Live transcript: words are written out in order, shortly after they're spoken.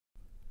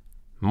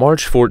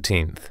March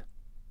 14th.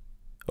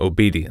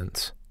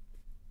 Obedience.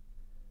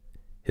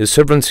 His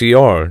servants ye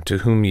are, to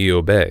whom ye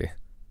obey.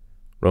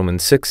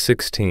 Romans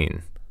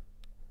 6:16.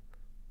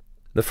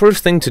 The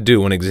first thing to do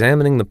when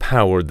examining the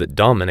power that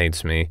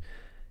dominates me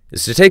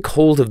is to take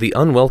hold of the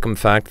unwelcome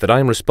fact that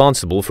I am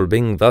responsible for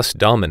being thus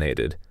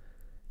dominated.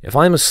 If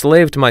I am a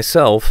slave to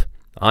myself,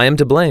 I am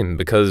to blame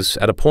because,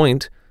 at a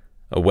point,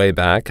 a way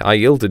back, I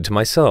yielded to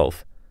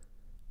myself.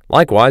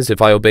 Likewise,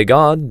 if I obey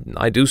God,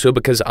 I do so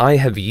because I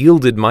have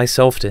yielded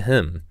myself to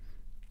Him.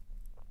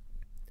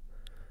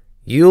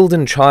 Yield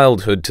in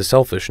childhood to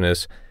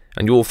selfishness,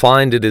 and you will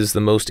find it is the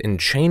most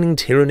enchaining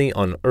tyranny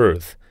on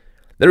earth.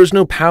 There is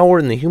no power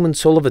in the human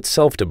soul of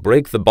itself to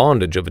break the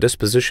bondage of a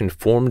disposition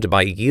formed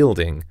by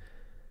yielding.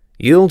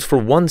 Yield for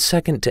 1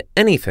 second to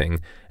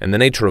anything in the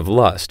nature of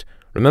lust.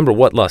 Remember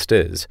what lust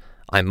is.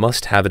 I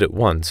must have it at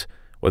once,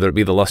 whether it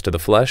be the lust of the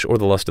flesh or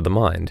the lust of the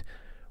mind.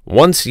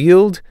 Once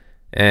yield,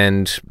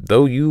 and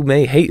though you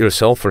may hate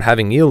yourself for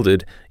having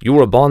yielded, you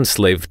are a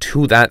bondslave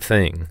to that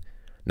thing.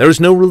 There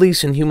is no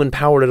release in human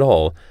power at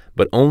all,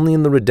 but only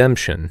in the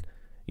redemption.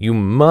 You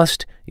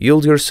must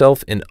yield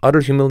yourself in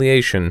utter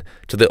humiliation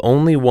to the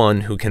only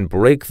one who can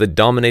break the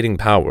dominating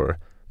power,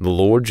 the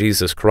Lord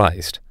Jesus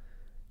Christ.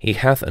 He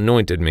hath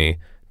anointed me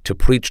to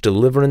preach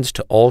deliverance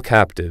to all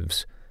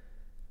captives.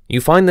 You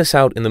find this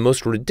out in the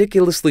most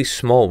ridiculously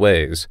small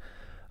ways.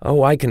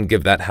 Oh, I can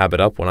give that habit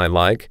up when I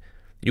like.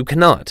 You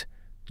cannot.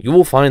 You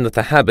will find that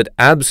the habit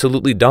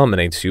absolutely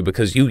dominates you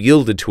because you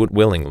yielded to it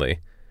willingly.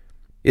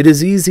 It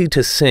is easy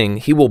to sing,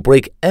 "He will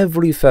break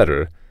every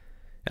fetter,"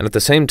 and at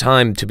the same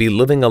time to be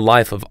living a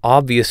life of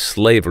obvious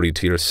slavery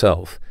to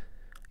yourself.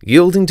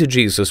 Yielding to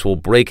Jesus will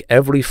break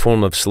every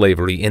form of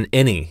slavery in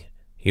any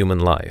human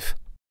life.